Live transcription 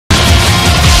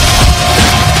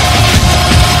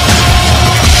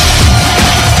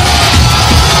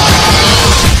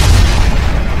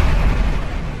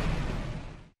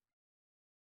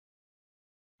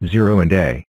0 and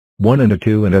a. 1 and a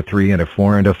 2 and a 3 and a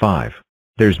 4 and a 5.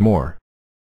 There's more.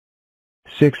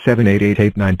 6, 7, 8, 8,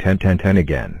 8, 9, 10, 10, 10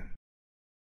 again.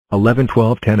 11,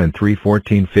 12, 10 and 3,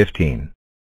 14, 15.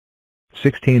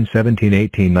 16, 17,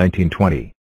 18, 19,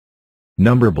 20.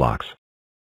 Number blocks.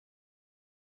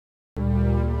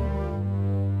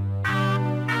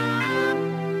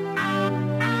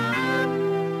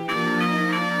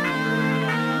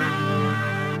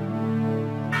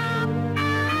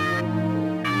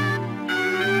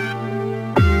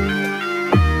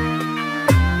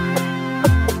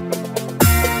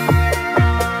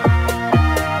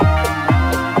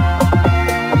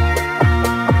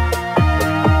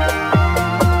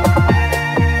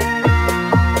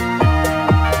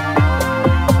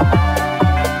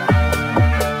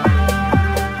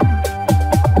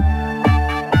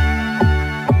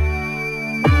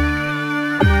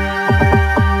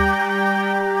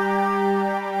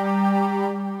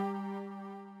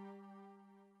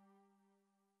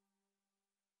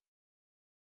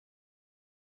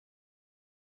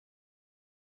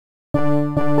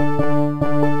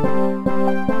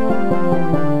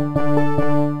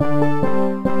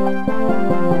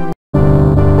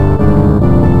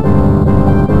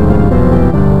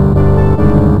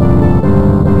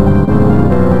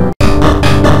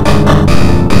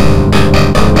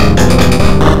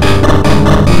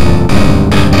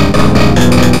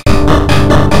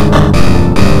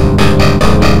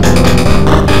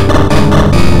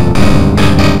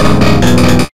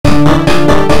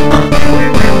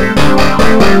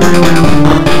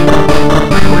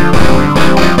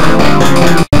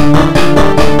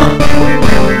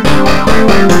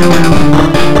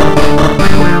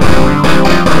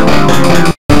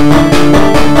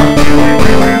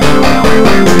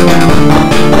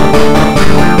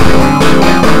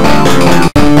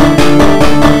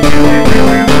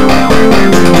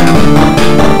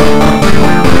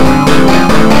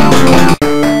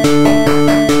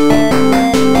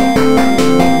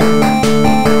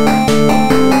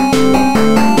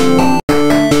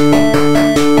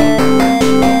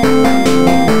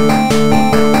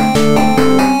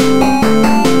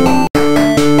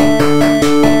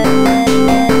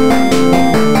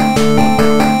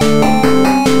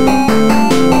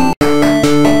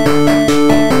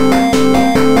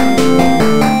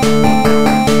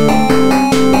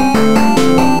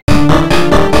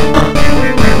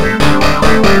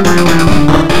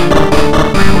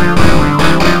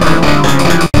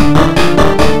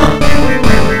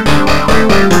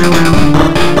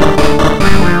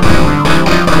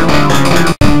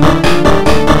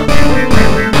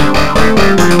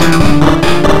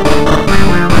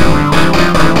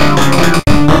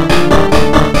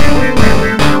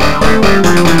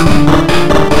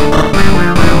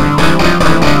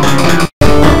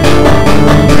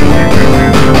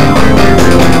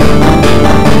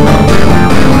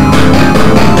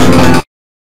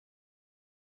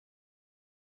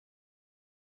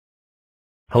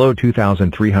 Hello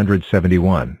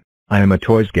 2371. I am a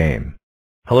toys game.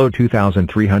 Hello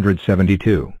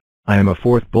 2372. I am a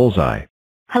fourth bullseye.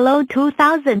 Hello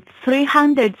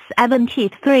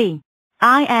 2373.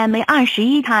 I am a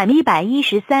 21 time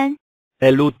 113.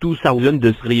 Hello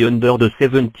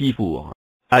 2374.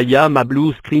 I am a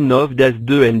blue screen of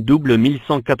DAS2 and double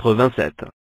 1187.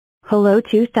 Hello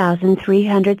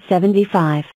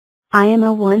 2375. I am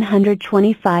a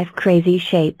 125 crazy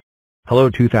shape. Hello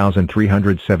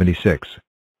 2376.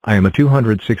 I am a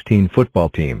 216 football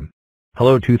team.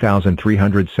 Hello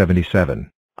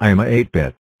 2377. I am a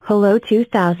 8-bit. Hello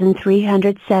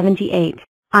 2378.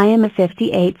 I am a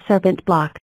 58 serpent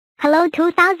block. Hello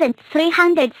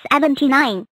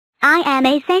 2379. I am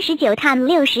a 39 time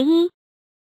 61.